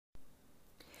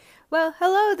Well,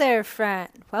 hello there, friend.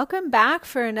 Welcome back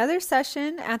for another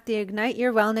session at the Ignite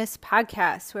Your Wellness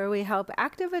podcast, where we help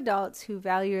active adults who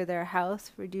value their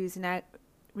health reduce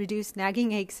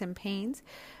nagging aches and pains,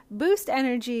 boost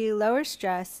energy, lower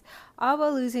stress, all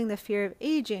while losing the fear of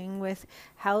aging with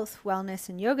health, wellness,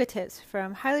 and yoga tips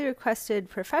from highly requested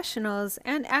professionals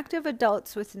and active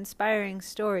adults with inspiring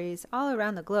stories all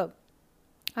around the globe.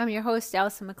 I'm your host,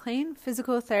 Allison McLean,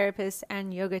 physical therapist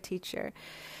and yoga teacher.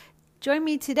 Join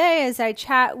me today as I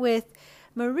chat with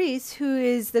Maurice, who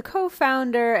is the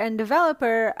co-founder and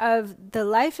developer of the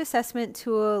life assessment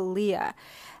tool LIA.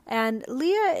 And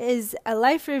LIA is a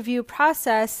life review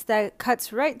process that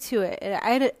cuts right to it.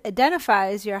 It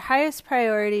identifies your highest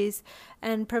priorities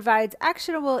and provides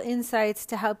actionable insights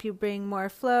to help you bring more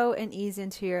flow and ease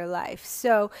into your life.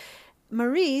 So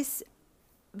Maurice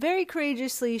very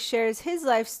courageously shares his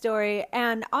life story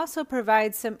and also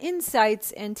provides some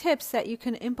insights and tips that you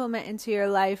can implement into your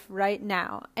life right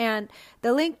now. And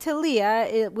the link to LIA,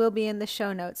 it will be in the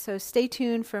show notes. So stay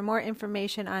tuned for more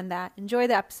information on that. Enjoy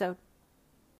the episode.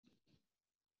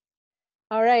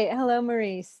 All right. Hello,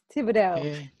 Maurice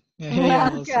Thibodeau. Hey,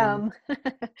 Allison. Welcome.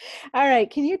 All right.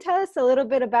 Can you tell us a little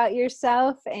bit about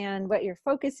yourself and what you're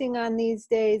focusing on these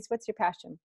days? What's your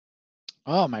passion?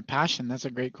 Oh, my passion. That's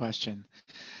a great question.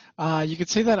 You could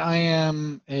say that I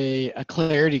am a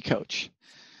clarity coach.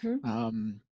 Hmm?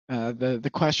 Um, the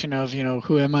question of,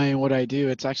 who am I and what I do,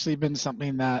 it's actually been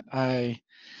something that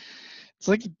it's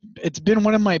like, it's been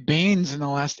one of my banes in the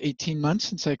last 18 months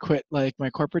since I quit like my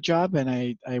corporate job and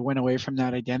I went away from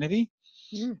that identity.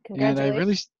 And I Congratulations.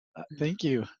 really, thank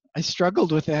you. I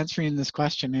struggled with answering this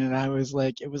question and it was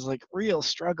like real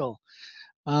struggle.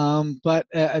 But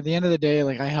at the end of the day,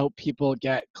 like I help people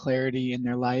get clarity in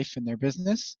their life and their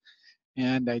business.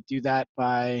 And I do that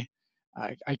by,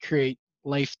 I create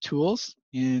life tools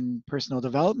in personal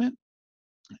development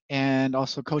and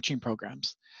also coaching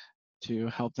programs to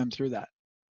help them through that.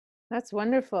 That's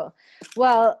wonderful.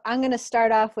 Well, I'm going to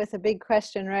start off with a big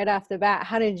question right off the bat.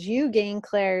 How did you gain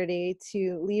clarity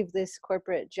to leave this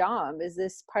corporate job? Is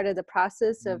this part of the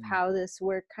process of Mm. how this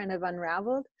work kind of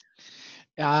unraveled?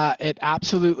 It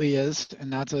absolutely is,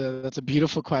 and that's a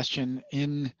beautiful question.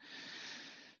 In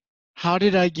how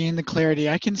did I gain the clarity?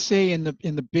 I can say in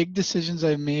the big decisions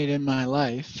I've made in my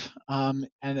life, and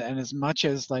as much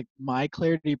as like my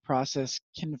clarity process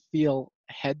can feel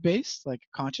head based, like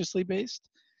consciously based,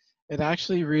 it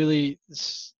actually really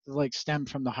like stemmed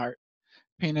from the heart,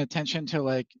 paying attention to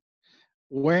like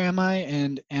where am I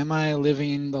and am I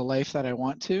living the life that I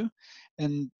want to,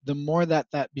 and the more that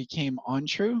that became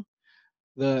untrue,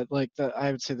 the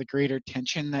I would say the greater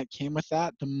tension that came with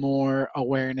that, the more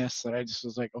awareness that I just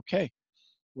was like, okay,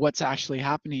 what's actually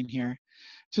happening here,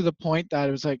 to the point that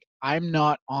it was like I'm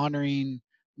not honoring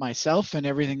myself and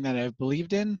everything that I've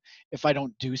believed in if I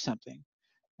don't do something.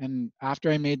 And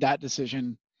after I made that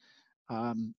decision,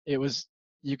 it was,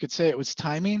 you could say it was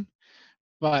timing,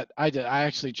 but I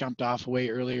actually jumped off way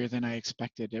earlier than I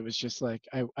expected. It was just like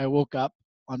I woke up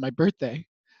on my birthday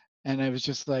and I was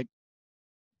just like,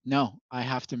 no, I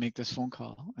have to make this phone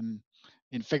call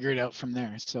and figure it out from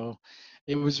there. So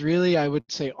it was really, I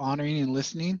would say, honoring and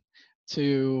listening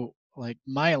to like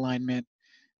my alignment,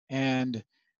 and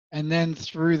then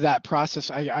through that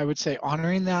process, I would say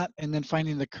honoring that and then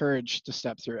finding the courage to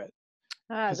step through it,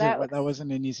 Ah, because that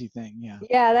wasn't an easy thing.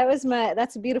 Yeah.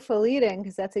 that's a beautiful lead in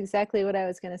because that's exactly what I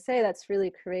was going to say. That's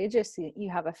really courageous. You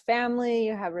have a family,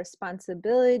 you have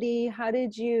responsibility. How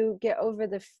did you get over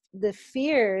the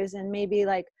fears and maybe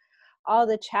like all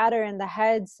the chatter in the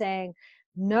head saying,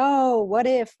 no, what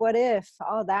if,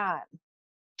 all that?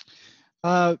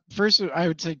 First, I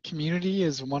would say community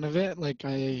is one of it. Like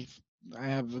I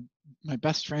have my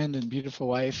best friend and beautiful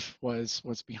wife was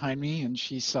behind me, and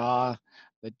she saw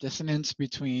the dissonance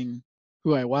between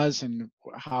who I was and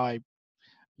how I,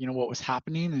 what was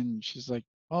happening, and she's like,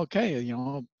 okay,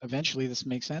 eventually this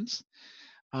makes sense.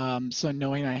 So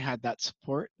knowing I had that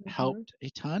support Hmm. helped a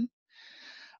ton.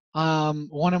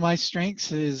 One of my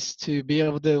strengths is to be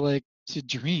able to like to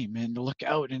dream and look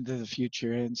out into the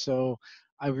future, and so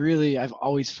I've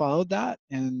always followed that,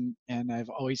 and I've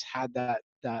always had that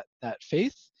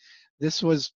faith. This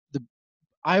was the,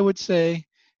 I would say,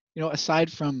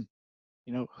 aside from,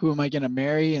 who am I going to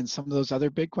marry and some of those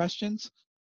other big questions,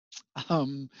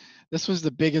 um, this was the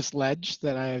biggest ledge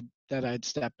that I'd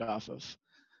stepped off of.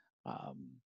 Um,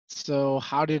 so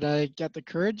how did I get the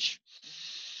courage?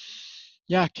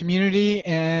 Yeah, community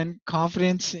and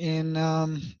confidence in,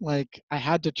 like I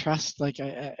had to trust, like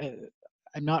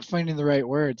I'm not finding the right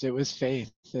words. It was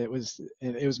faith. It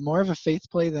was more of a faith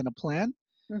play than a plan.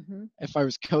 Hmm. If I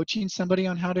was coaching somebody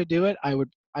on how to do it, I would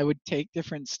I would take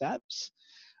different steps.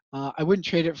 I wouldn't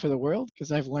trade it for the world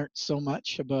because I've learned so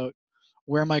much about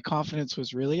where my confidence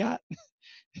was really at.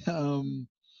 um,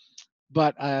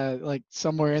 but like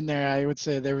somewhere in there, I would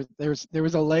say there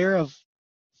was a layer of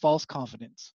false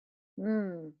confidence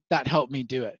Mm, that helped me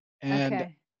do it,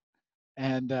 okay.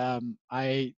 and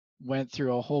I went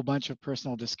through a whole bunch of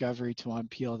personal discovery to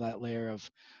unpeel that layer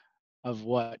of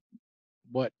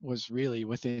what was really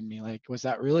within me. Like, was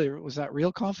that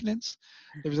real confidence?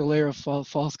 There was a layer of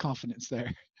false confidence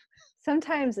there.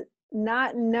 Sometimes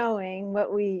not knowing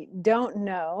what we don't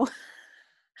know,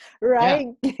 Yeah, right,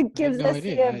 I had gives no us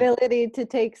idea. the ability to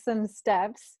take some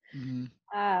steps. Mhm.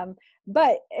 Um,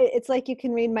 but it's like you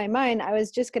can read my mind. I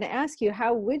was just going to ask you,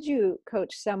 how would you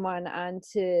coach someone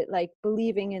onto like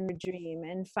believing in the dream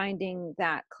and finding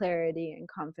that clarity and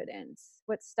confidence?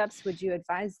 What steps would you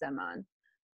advise them on?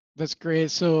 That's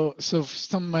great. So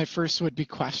some of my first would be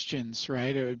questions,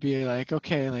 right? It would be like,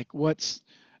 okay, like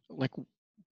like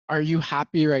are you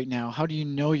happy right now? How do you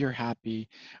know you're happy?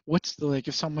 What's the, like,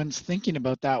 if someone's thinking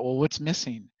about that, well, what's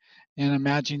missing? And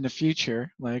imagine the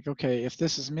future. Like, okay, if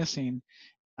this is missing,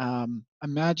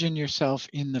 imagine yourself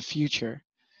in the future.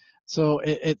 So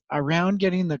it around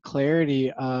getting the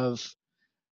clarity of,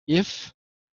 if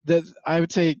I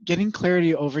would say getting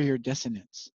clarity over your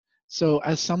dissonance. So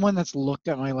as someone that's looked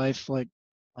at my life like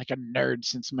a nerd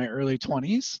since my early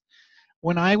 20s,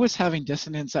 when I was having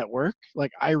dissonance at work,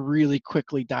 like I really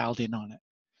quickly dialed in on it.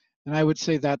 And I would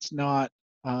say that's not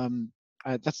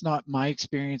my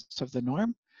experience of the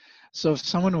norm. So if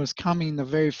someone was coming, the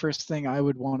very first thing I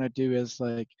would want to do is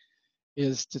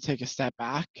to take a step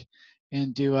back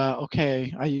and do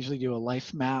okay, I usually do a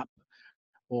life map,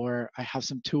 or I have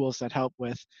some tools that help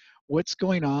with what's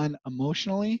going on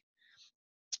emotionally,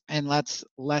 and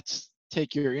let's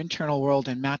take your internal world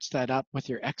and match that up with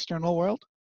your external world.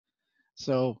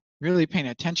 So really paying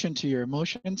attention to your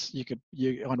emotions.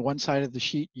 You on one side of the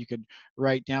sheet, you could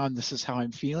write down, this is how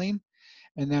I'm feeling,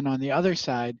 and then on the other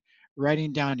side,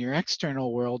 writing down your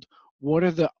external world. What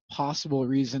are the possible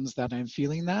reasons that I'm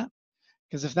feeling that?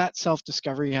 Because if that self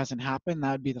discovery hasn't happened,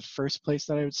 that would be the first place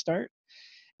that I would start.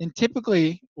 And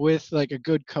typically with like a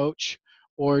good coach,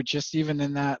 or just even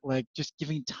in that, like just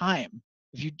giving time,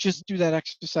 if you just do that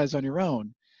exercise on your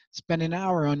own, spend an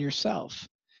hour on yourself,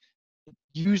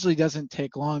 usually doesn't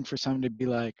take long for someone to be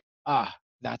like, ah,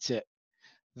 that's it,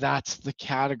 that's the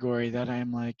category that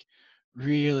I'm like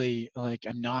really like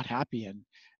I'm not happy in.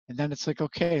 And then it's like,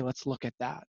 okay, let's look at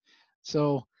that.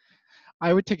 So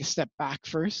I would take a step back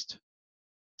first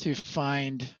to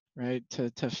find, right,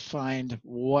 to find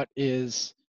what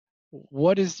is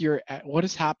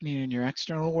happening in your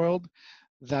external world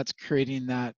that's creating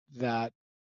that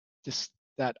just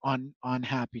that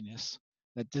unhappiness,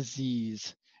 that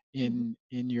disease Mhm.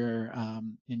 in your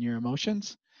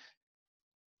emotions,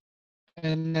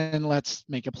 and then let's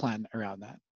make a plan around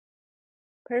that.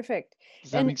 Perfect.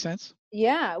 Does that And make sense?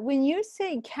 yeah, when you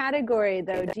say category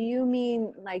though, do you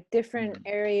mean like different Mhm.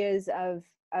 areas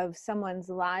of someone's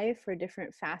life or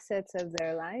different facets of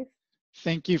their life?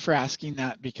 Thank you for asking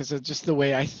that, because it's just the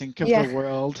way I think of the Yeah.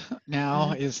 world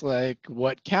now Uh, is like,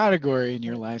 what category in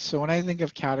your yeah. life? So when I think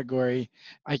of category,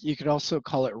 you could also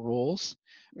call it roles.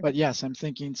 But Mhm. yes, I'm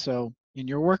thinking, so in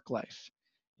your work life,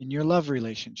 in your love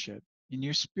relationship, in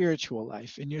your spiritual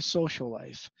life, in your social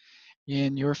life,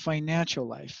 in your financial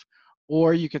life,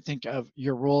 or you could think of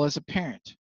your role as a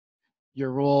parent,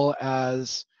 your role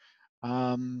as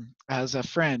a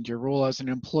friend, your role as an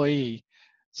employee.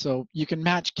 So you can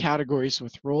match categories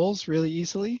with roles really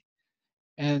easily.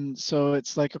 And so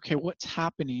it's like, okay, what's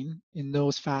happening in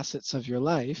those facets of your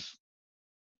life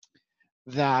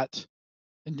that,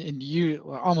 and you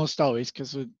well, almost always,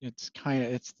 because it's kind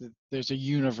of, there's a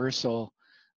universal,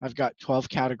 I've got 12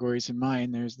 categories in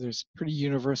mind. There's pretty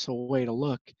universal way to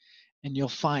look, and you'll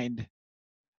find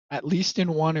at least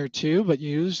in one or two, but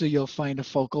usually you'll find a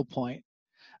focal point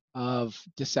of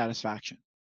dissatisfaction.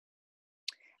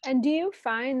 And do you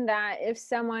find that if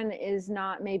someone is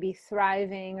not maybe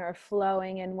thriving or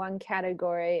flowing in one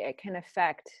category, it can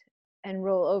affect and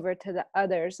roll over to the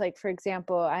others? Like, for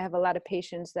example, I have a lot of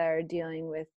patients that are dealing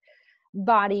with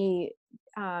body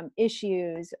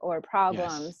issues or Yes.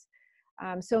 problems.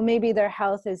 So maybe their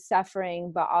health is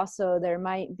suffering, but also there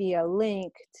might be a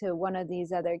link to one of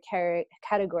these other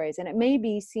categories. And it may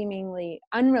be seemingly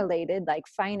unrelated, like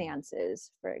finances,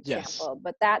 for Yes. example,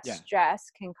 but that Yeah. stress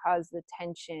can cause the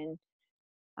tension.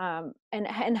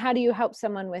 And how do you help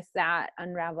someone with that,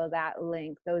 unravel that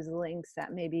link, those links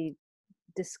that may be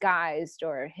disguised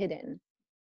or hidden?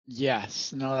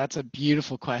 Yes, no, that's a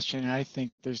beautiful question. I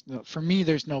think for me,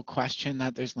 there's no question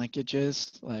that there's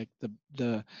linkages, like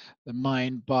the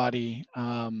mind, body,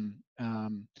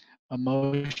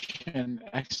 emotion,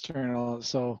 external.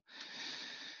 So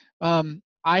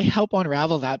I help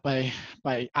unravel that by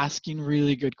asking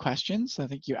really good questions. I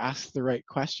think you ask the right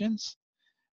questions.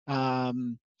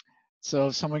 Um, so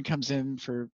if someone comes in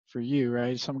for you,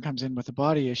 right? If someone comes in with a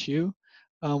body issue,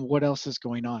 what else is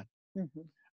going on? Hmm.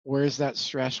 Where's that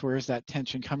stress? Where's that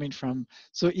tension coming from?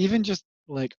 So even just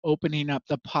like opening up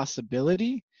the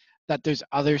possibility that there's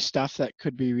other stuff that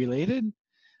could be related,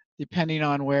 depending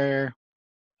on where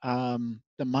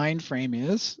the mind frame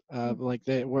is, like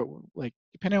like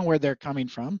depending on where they're coming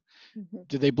from. Hmm.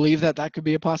 Do they believe that that could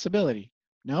be a possibility?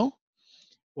 No.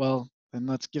 Well, then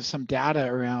let's give some data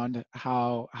around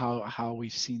how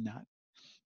we've seen that.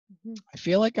 Hmm. I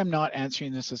feel like I'm not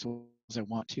answering this as well as I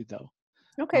want to, though.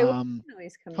 Okay, well, Um, we can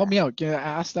always come Help back. me out.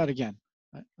 Ask that again.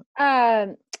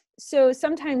 Um, so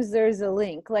sometimes there's a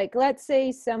link. Like, let's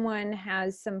say someone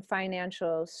has some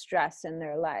financial stress in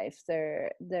their life.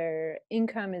 Their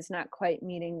income is not quite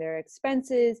meeting their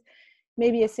expenses.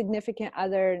 Maybe a significant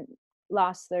other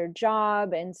lost their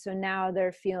job, and so now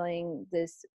they're feeling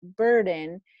this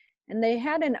burden. And they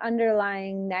had an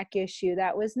underlying neck issue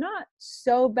that was not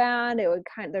so bad. It would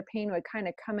their pain would kind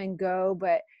of come and go,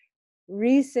 but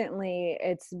recently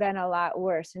it's been a lot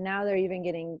worse, and now they're even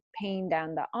getting pain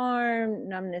down the arm,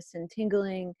 numbness and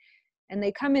tingling, and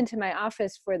they come into my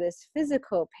office for this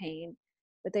physical pain,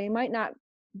 but they might not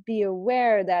be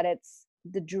aware that it's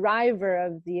the driver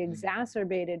of the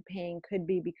exacerbated pain could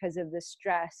be because of the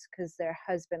stress because their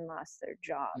husband lost their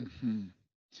job. Mm-hmm.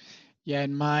 Yeah,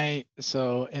 and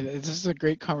this is a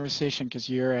great conversation because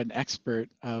you're an expert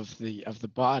of the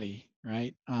body,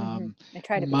 right? Hmm. I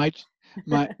try to be. My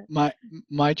my my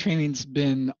my training's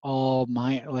been all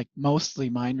like mostly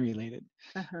mind related,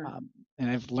 Uh-huh. and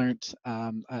I've learned.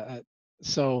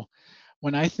 So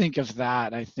when I think of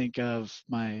that, I think of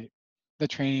the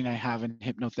training I have in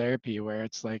hypnotherapy, where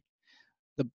it's like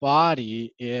the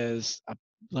body is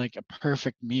like a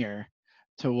perfect mirror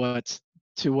to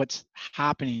what's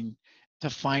happening to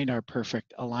find our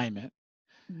perfect alignment,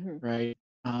 Hmm. right?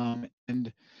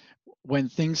 And when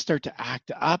things start to act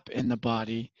up in the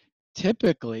body,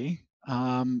 typically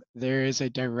there is a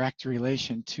direct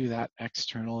relation to that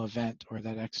external event or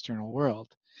that external world.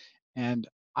 And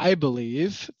I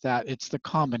believe that it's the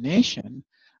combination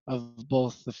of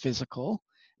both the physical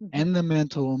Hmm. and the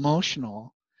mental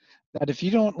emotional, that if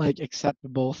you don't like accept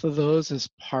both of those as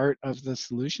part of the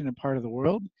solution and part of the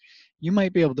world, you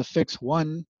might be able to fix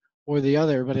one or the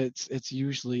other, but it's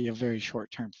usually a very short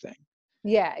term thing.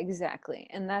 Yeah, exactly.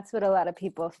 And that's what a lot of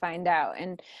people find out.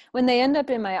 And when they end up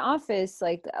in my office,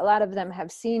 like a lot of them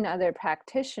have seen other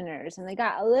practitioners and they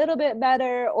got a little bit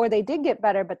better, or they did get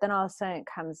better, but then all of a sudden it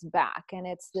comes back. And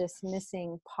it's this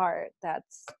missing part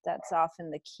that's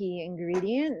often the key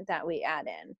ingredient that we add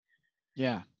in.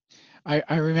 Yeah.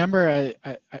 I remember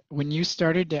when you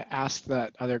started to ask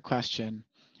that other question,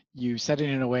 you said it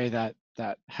in a way that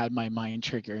had my mind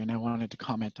trigger, and I wanted to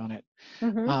comment on it.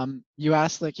 Hmm. You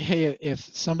asked like, hey, if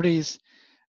somebody's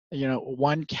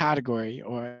one category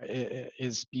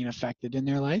is being affected in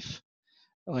their life,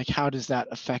 like how does that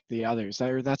affect the others?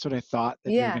 That's what I thought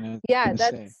that you were Yeah. gonna Yeah, gonna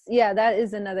say. that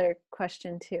is another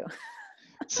question too.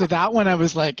 So that one, I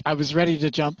was like, I was ready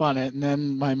to jump on it, and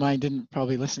then my mind didn't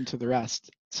probably listen to the rest.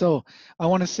 So I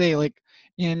want to say, like,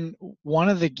 in one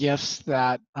of the gifts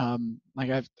that,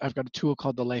 like, I've got a tool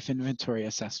called the Life Inventory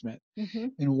Assessment, Hmm.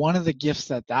 and one of the gifts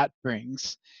that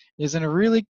brings is in a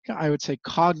really, I would say,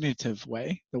 cognitive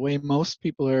way, the way most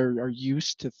people are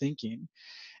used to thinking.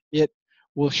 It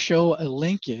will show a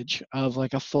linkage of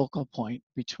like a focal point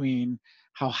between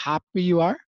how happy you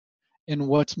are and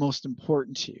what's most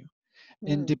important to you.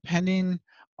 And Mm. depending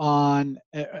on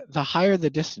the higher the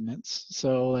dissonance,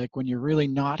 so like when you're really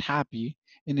not happy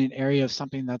in an area of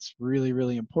something that's really,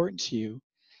 really important to you,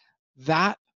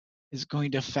 that is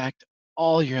going to affect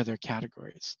all your other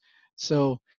categories.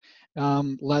 So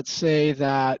let's say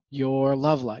that your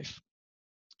love life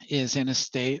is in a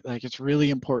state like it's really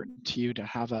important to you to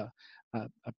have a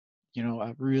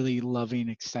a really loving,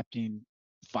 accepting,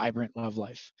 vibrant love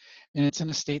life, and it's in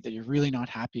a state that you're really not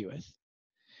happy with.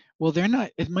 Well,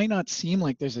 it might not seem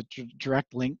like there's a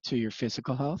direct link to your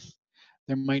physical health.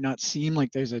 There might not seem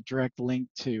like there's a direct link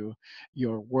to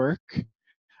your work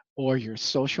or your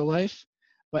social life,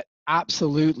 but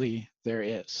absolutely there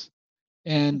is.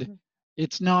 And Hmm.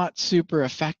 it's not super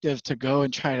effective to go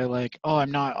and try to like, oh,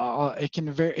 I'm not. It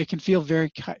can feel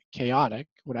very chaotic.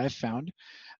 What I've found,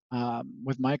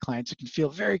 with my clients, it can feel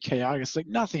very chaotic. It's like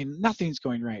nothing's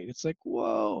going right. It's like,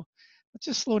 whoa, let's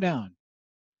just slow down.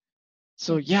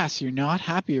 So yes, you're not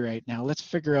happy right now. Let's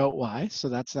figure out why. So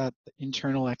that's that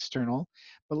internal, external.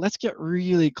 But let's get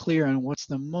really clear on what's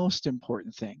the most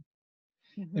important thing.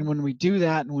 And when we do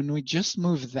that, and when we just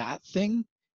move that thing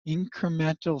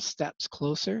incremental steps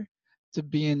closer to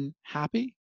being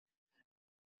happy,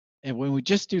 and when we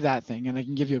just do that thing, and I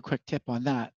can give you a quick tip on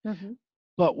that,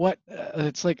 but what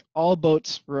it's like all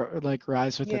boats like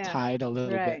rise with the tide a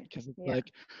little bit, because it's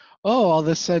like, oh, all of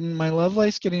a sudden my love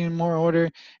life's getting in more order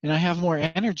and I have more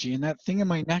energy and that thing in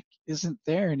my neck isn't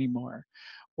there anymore.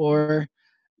 Or,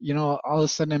 you know, all of a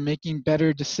sudden I'm making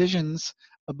better decisions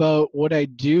about what I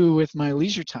do with my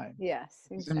leisure time. Yes,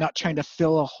 exactly. I'm not trying to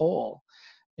fill a hole.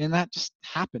 And that just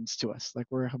happens to us, like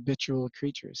we're habitual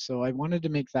creatures. So I wanted to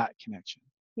make that connection.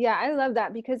 Yeah, I love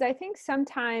that, because I think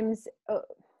sometimes,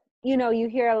 you know, you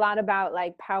hear a lot about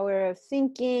like power of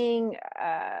thinking,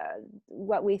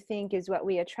 what we think is what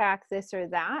we attract, this or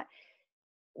that.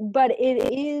 But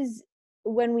it is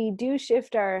when we do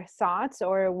shift our thoughts,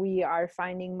 or we are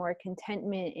finding more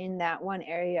contentment in that one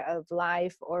area of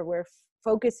life, or we're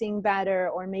focusing better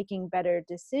or making better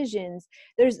decisions,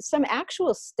 there's some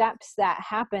actual steps that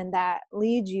happen that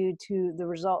lead you to the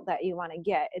result that you want to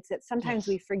get. It's that sometimes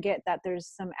we forget that there's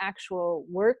some actual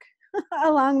work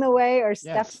along the way, or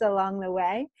steps along the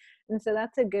way. And so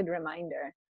that's a good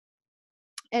reminder.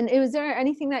 And was there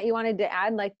anything that you wanted to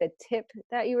add, like the tip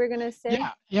that you were going to say?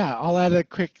 Yeah. I'll add a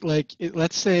quick, like,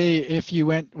 let's say if you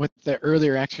went with the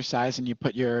earlier exercise and you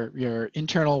put your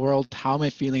internal world, how am I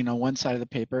feeling, on one side of the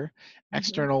paper,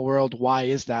 external world, why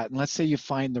is that? And let's say you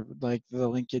find the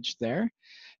linkage there.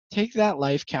 Take that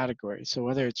life category. So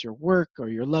whether it's your work or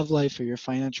your love life or your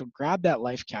financial, grab that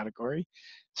life category,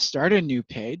 start a new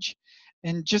page,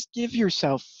 and just give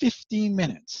yourself 15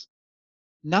 minutes.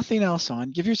 Nothing else on.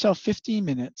 Give yourself 15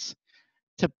 minutes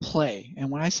to play.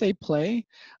 And when I say play,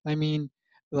 I mean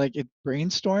like it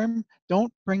brainstorm.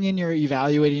 Don't bring in your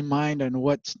evaluating mind on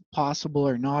what's possible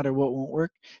or not or what won't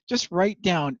work. Just write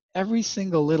down every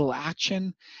single little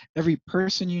action, every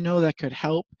person you know that could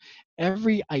help,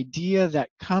 every idea that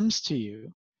comes to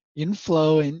you in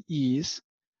flow and ease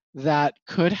that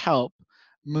could help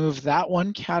move that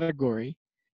one category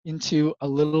into a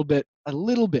little bit,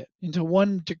 into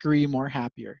 1 degree more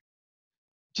happier.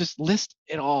 Just list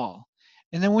it all.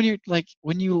 And then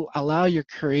when you allow your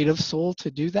creative soul to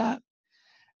do that,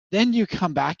 then you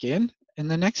come back in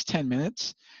the next 10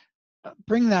 minutes,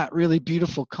 bring that really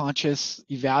beautiful, conscious,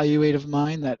 evaluative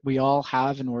mind that we all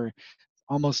have and we're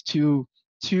almost too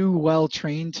well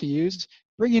trained to use.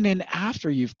 Bring it in after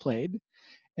you've played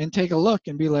and take a look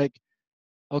and be like,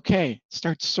 okay,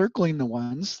 start circling the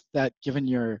ones that, given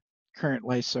your current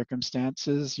life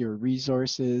circumstances, your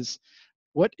resources,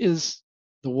 what is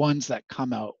the ones that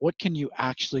come out? What can you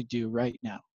actually do right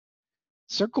now?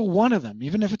 Circle one of them,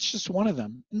 even if it's just one of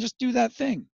them, and just do that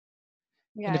thing.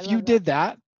 And if you did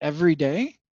that every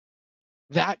day,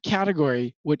 that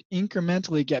category would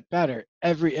incrementally get better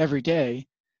every day.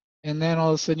 And then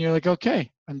all of a sudden you're like,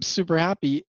 okay, I'm super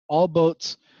happy. All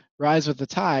boats rise with the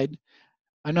tide.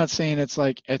 I'm not saying it's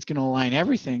like it's going to align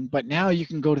everything, but now you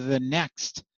can go to the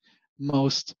next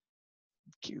most,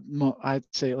 I'd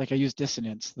say, like I use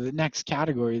dissonance, the next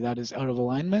category that is out of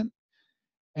alignment,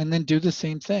 and then do the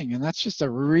same thing. And that's just a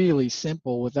really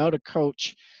simple, without a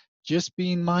coach, just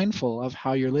being mindful of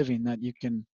how you're living, that you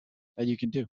can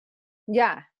do.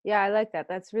 Yeah, I like that.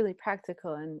 That's really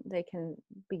practical, and they can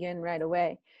begin right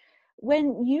away.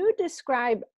 When you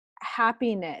describe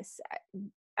happiness,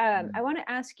 I want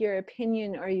to ask your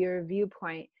opinion or your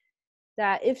viewpoint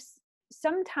that if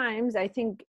sometimes I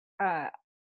think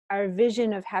our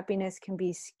vision of happiness can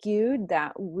be skewed,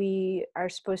 that we are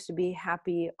supposed to be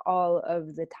happy all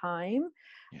of the time.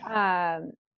 How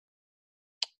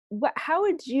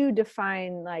would you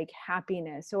define like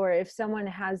happiness? Or if someone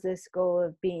has this goal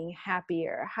of being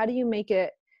happier, how do you make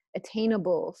it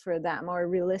attainable for them or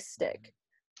realistic?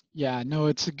 Yeah, no,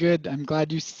 I'm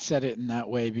glad you said it in that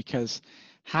way, because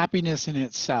happiness in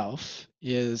itself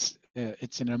is,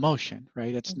 it's an emotion,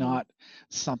 right? It's not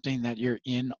something that you're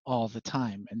in all the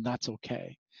time, and that's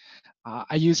okay.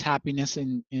 I use happiness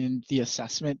in the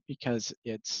assessment because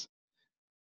it's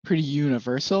pretty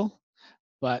universal,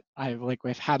 but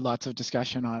we've had lots of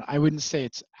discussion on, I wouldn't say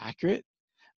it's accurate.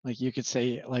 Like you could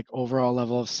say like overall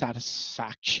level of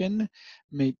satisfaction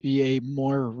may be a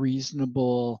more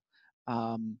reasonable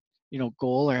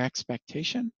goal or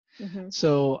expectation.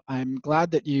 So I'm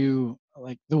glad that you,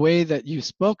 like, the way that you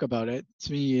spoke about it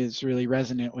to me is really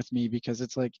resonant with me, because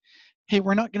it's like, hey,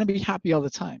 we're not going to be happy all the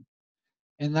time,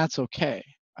 and that's okay.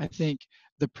 I think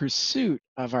the pursuit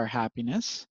of our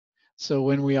happiness. So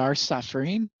when we are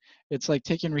suffering, it's like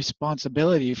taking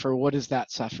responsibility for what is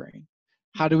that suffering?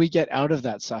 How do we get out of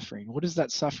that suffering? What is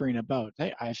that suffering about?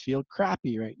 Hey, I feel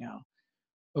crappy right now.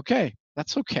 Okay,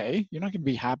 that's okay. You're not going to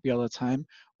be happy all the time.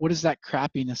 What is that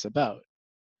crappiness about?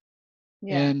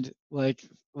 Yeah. And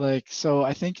so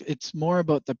I think it's more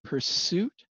about the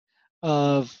pursuit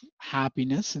of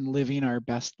happiness and living our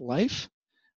best life.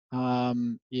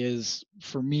 Is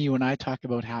for me, when I talk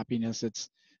about happiness, it's,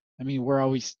 I mean, we're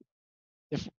always,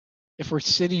 if we're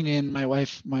sitting in, my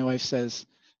wife says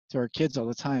to our kids all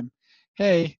the time,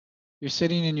 hey, you're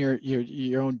sitting in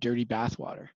your own dirty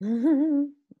bathwater.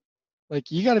 Like,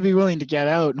 you got to be willing to get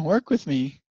out and work with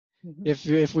me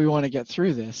if we want to get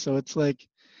through this. So it's like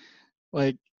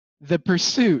the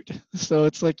pursuit. So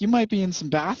it's like, you might be in some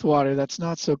bathwater that's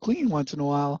not so clean once in a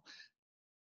while.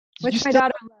 You Which my still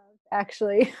daughter loves,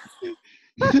 actually.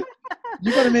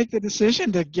 you got to make the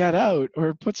decision to get out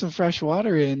or put some fresh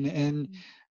water in,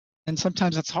 and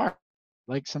sometimes it's hard.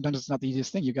 Like, sometimes it's not the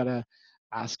easiest thing. You got to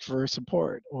ask for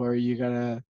support, or you got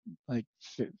to, like,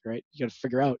 right, you got to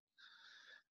figure out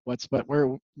but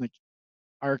we're like,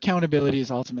 our accountability is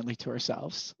ultimately to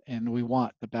ourselves, and we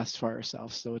want the best for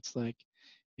ourselves. So it's like,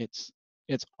 it's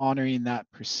it's honoring that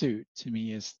pursuit, to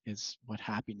me, is what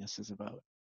happiness is about.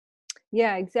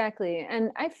 Yeah, exactly.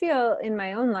 And I feel in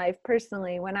my own life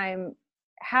personally, when I'm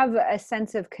have a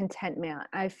sense of contentment,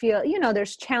 I feel,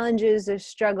 there's challenges, there's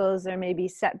struggles, there may be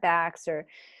setbacks or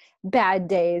bad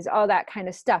days, all that kind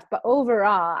of stuff. But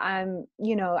overall,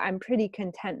 I'm pretty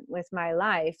content with my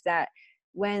life, that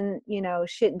when,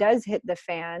 shit does hit the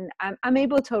fan, I'm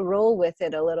able to roll with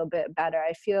it a little bit better.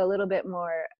 I feel a little bit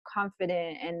more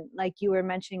confident. And like you were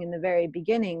mentioning in the very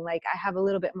beginning, like I have a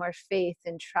little bit more faith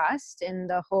and trust in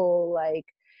the whole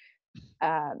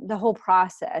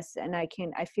process. And I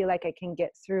feel like I can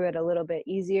get through it a little bit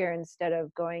easier instead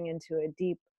of going into a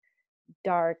deep,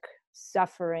 dark,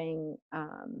 suffering,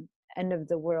 end of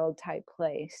the world type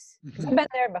place, because Hmm. I've been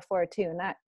there before too, and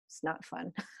that's not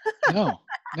fun. No,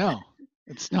 no,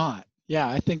 it's not. Yeah,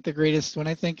 I think when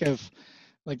I think of,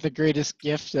 like, the greatest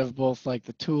gift of both, like,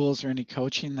 the tools or any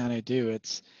coaching that I do,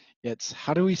 it's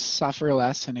how do we suffer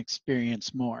less and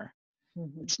experience more?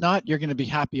 Mhm. It's not you're going to be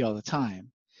happy all the time.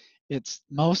 It's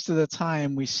most of the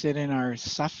time we sit in our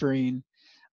suffering,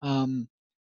 um,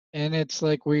 and it's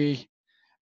like we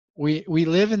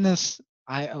live in this,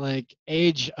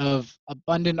 age of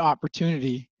abundant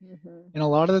opportunity, Mhm. and a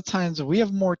lot of the times we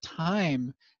have more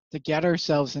time to get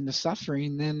ourselves into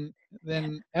suffering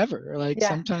than ever. Like, Yeah.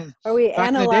 sometimes Or we back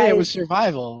in the day, it was analyze.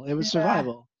 survival. It was Yeah,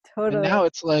 survival. And now totally.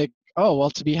 it's like, oh,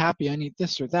 well, to be happy, I need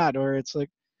this or that. Or it's like,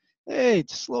 hey,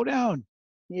 just slow down.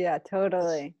 Yeah, Let's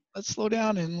totally. let's slow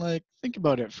down and, like, think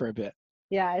about it for a bit.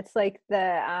 Yeah, it's like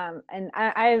and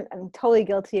I'm totally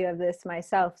guilty of this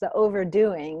myself, the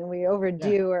overdoing. We Yeah.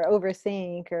 overdo or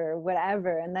overthink or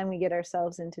whatever, and then we get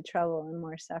ourselves into trouble and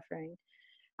more suffering.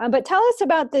 But tell us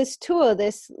about this tool,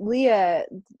 this Leah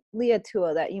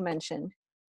tool that you mentioned.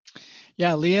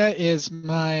 Yeah, Leah's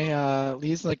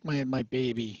like my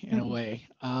baby in a way.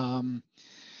 And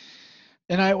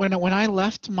when I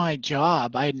left my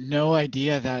job, I had no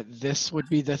idea that this would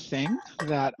be the thing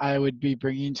that I would be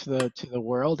bringing to the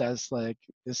world, as, like,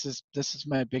 this is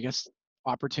my biggest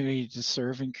opportunity to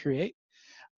serve and create.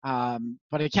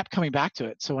 But I kept coming back to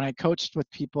it. So when I coached with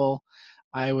people,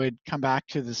 I would come back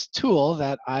to this tool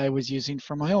that I was using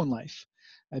for my own life.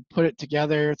 I put it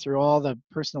together through all the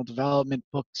personal development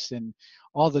books and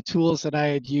all the tools that I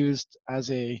had used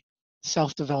as a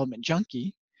self-development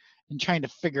junkie, and trying to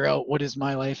figure out what is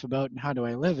my life about and how do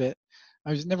I live it.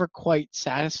 I was never quite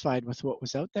satisfied with what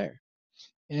was out there.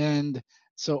 And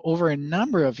so over a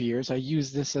number of years, I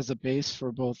used this as a base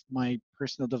for both my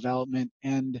personal development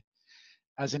and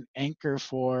as an anchor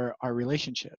for our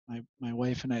relationship, my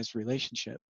wife and I's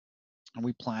relationship. And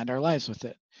we planned our lives with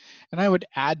it. And I would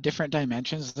add different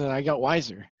dimensions that I got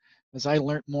wiser as I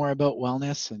learned more about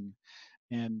wellness,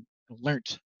 and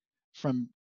learned from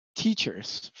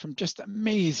teachers, from just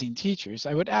amazing teachers.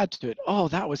 I would add to it, oh,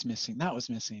 that was missing, that was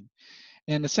missing.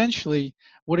 And essentially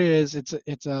what it is,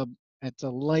 it's a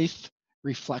life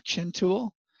reflection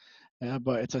tool,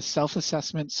 but it's a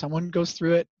self-assessment. Someone goes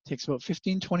through it, takes about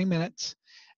 15-20 minutes,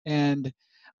 and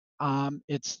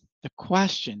it's the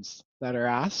questions that are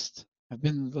asked have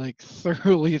been, like,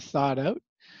 thoroughly thought out,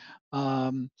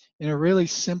 in a really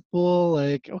simple,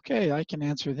 like, okay, I can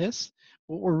answer this.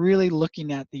 But we're really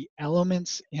looking at the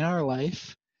elements in our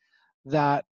life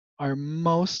that are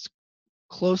most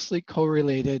closely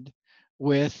correlated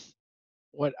with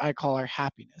what I call our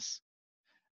happiness.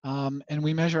 And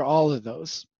we measure all of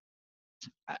those.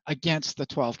 against the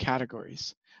 12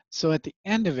 categories. So at the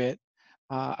end of it,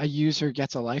 a user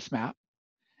gets a life map,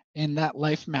 and that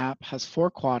life map has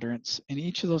 4 quadrants, and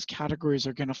each of those categories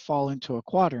are going to fall into a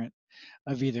quadrant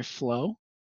of either flow,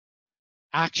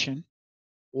 action,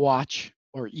 watch,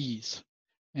 or ease.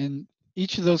 And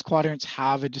each of those quadrants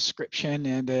have a description,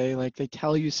 and they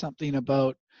tell you something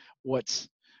about what's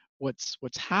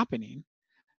happening.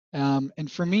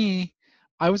 And for me,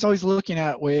 I was always looking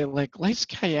at way like life's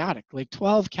chaotic, like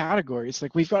 12 categories.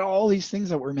 Like we've got all these things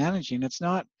that we're managing. It's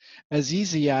not as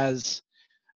easy as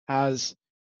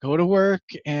go to work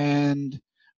and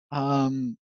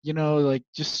like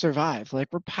just survive. Like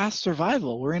we're past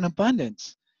survival. We're in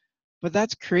abundance. But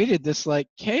that's created this like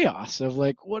chaos of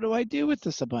like, what do I do with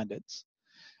this abundance?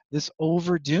 This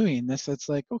overdoing this. It's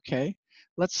like, okay,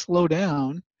 let's slow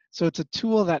down. So it's a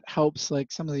tool that helps,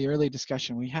 like some of the early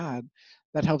discussion we had,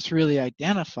 that helps really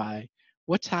identify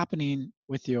what's happening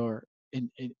with your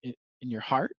in your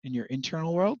heart, in your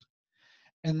internal world,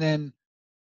 and then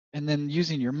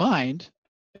using your mind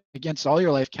against all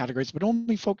your life categories, but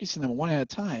only focusing them one at a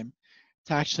time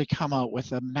to actually come out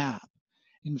with a map.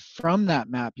 And from that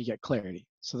map, you get clarity.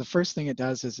 So the first thing it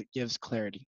does is it gives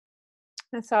clarity.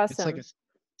 That's It's like awesome. it's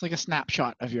like a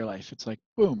snapshot of your life. It's like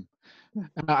boom.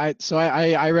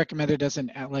 I recommend it as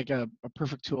a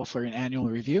perfect tool for an annual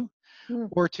review,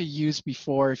 or to use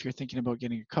before if you're thinking about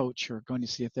getting a coach or going to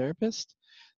see a therapist.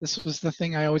 This was the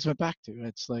thing I always went back to.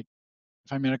 It's like,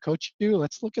 if I'm going to coach you,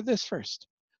 let's look at this first.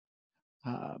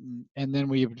 And then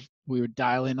we would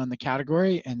dial in on the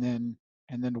category, and then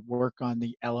work on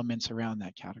the elements around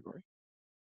that category.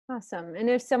 Awesome. And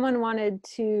if someone wanted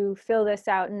to fill this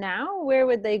out now, where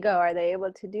would they go? Are they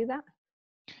able to do that?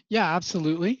 Yeah,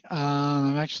 absolutely.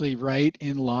 I'm actually right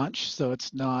in launch, so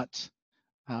it's not.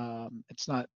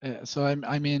 So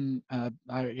I'm in,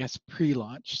 I guess,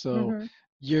 pre-launch. So Mm-hmm.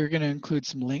 you're going to include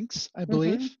some links, I Mm-hmm.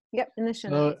 believe. Yep, in the show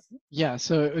So notes. yeah,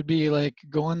 so it would be like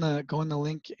go on the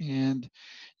link, and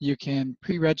you can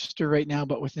pre-register right now,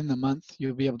 but within the month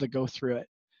you'll be able to go through it.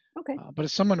 Okay. But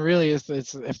if someone really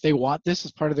if they want this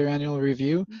as part of their annual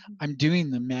review, Mm-hmm. I'm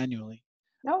doing them manually.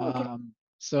 Oh, okay.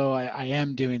 So I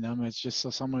am doing them. It's just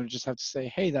so someone would just have to say,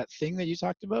 hey, that thing that you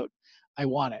talked about, I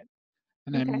want it,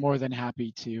 and I'm Okay. more than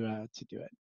happy to do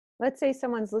it. Let's say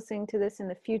someone's listening to this in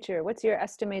the future. What's your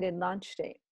estimated launch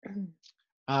date?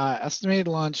 Estimated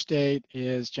launch date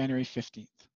is January 15th.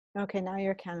 Okay, now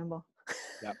you're accountable.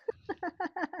 Yep.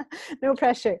 No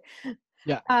pressure.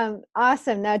 Yeah.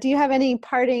 Awesome. Now, do you have any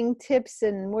parting tips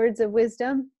and words of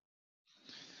wisdom?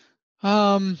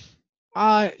 Um,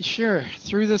 sure.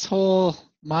 Through this whole,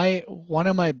 one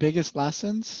of my biggest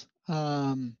lessons,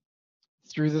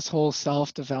 through this whole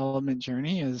self-development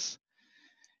journey is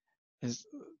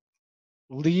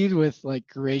lead with like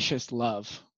gracious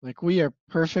love. Like we are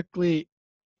perfectly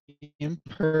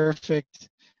imperfect,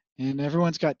 and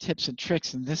everyone's got tips and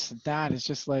tricks and this and that. It's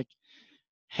just like,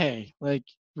 hey, like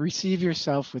receive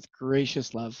yourself with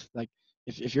gracious love. Like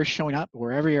if you're showing up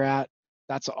wherever you're at,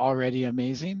 that's already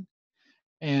amazing.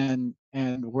 And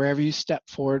wherever you step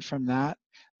forward from that,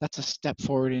 that's a step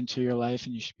forward into your life,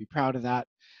 and you should be proud of that.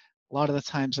 A lot of the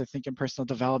times I think in personal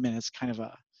development it's kind of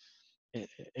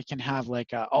it can have like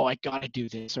oh, I gotta do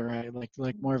this, or I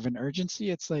like more of an urgency.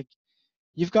 It's like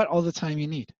you've got all the time you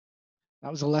need.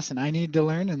 That was a lesson I needed to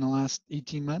learn in the last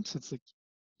 18 months. It's like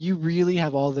you really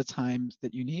have all the time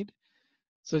that you need.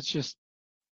 So it's just,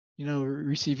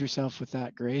 receive yourself with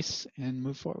that grace and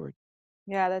move forward.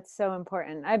 Yeah, that's so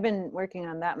important. I've been working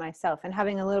on that myself and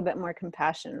having a little bit more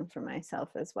compassion for myself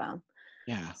as well.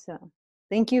 Yeah. So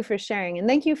thank you for sharing. And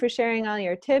thank you for sharing all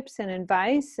your tips and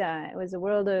advice. It was a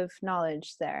world of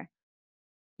knowledge there.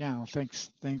 Yeah. Well,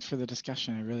 thanks. Thanks for the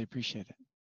discussion. I really appreciate it.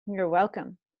 You're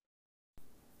welcome.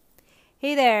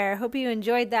 Hey there, hope you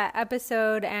enjoyed that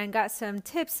episode and got some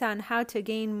tips on how to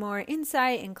gain more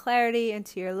insight and clarity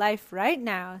into your life right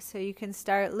now so you can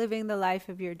start living the life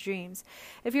of your dreams.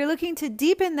 If you're looking to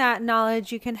deepen that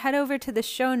knowledge, you can head over to the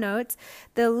show notes.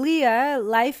 The Leah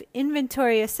Life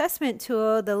Inventory Assessment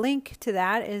Tool, the link to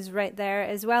that is right there,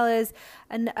 as well as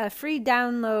a free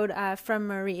download from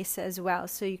Maurice as well.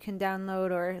 So you can download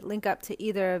or link up to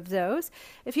either of those.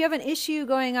 If you have an issue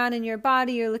going on in your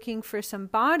body, you're looking for some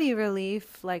body relief,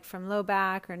 like from low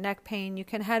back or neck pain, you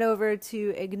can head over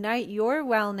to Ignite Your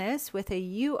Wellness with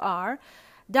a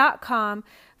UR.com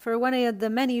for one of the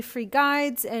many free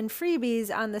guides and freebies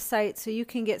on the site so you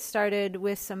can get started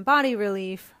with some body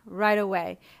relief right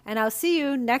away. And I'll see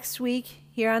you next week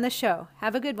here on the show.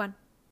 Have a good one.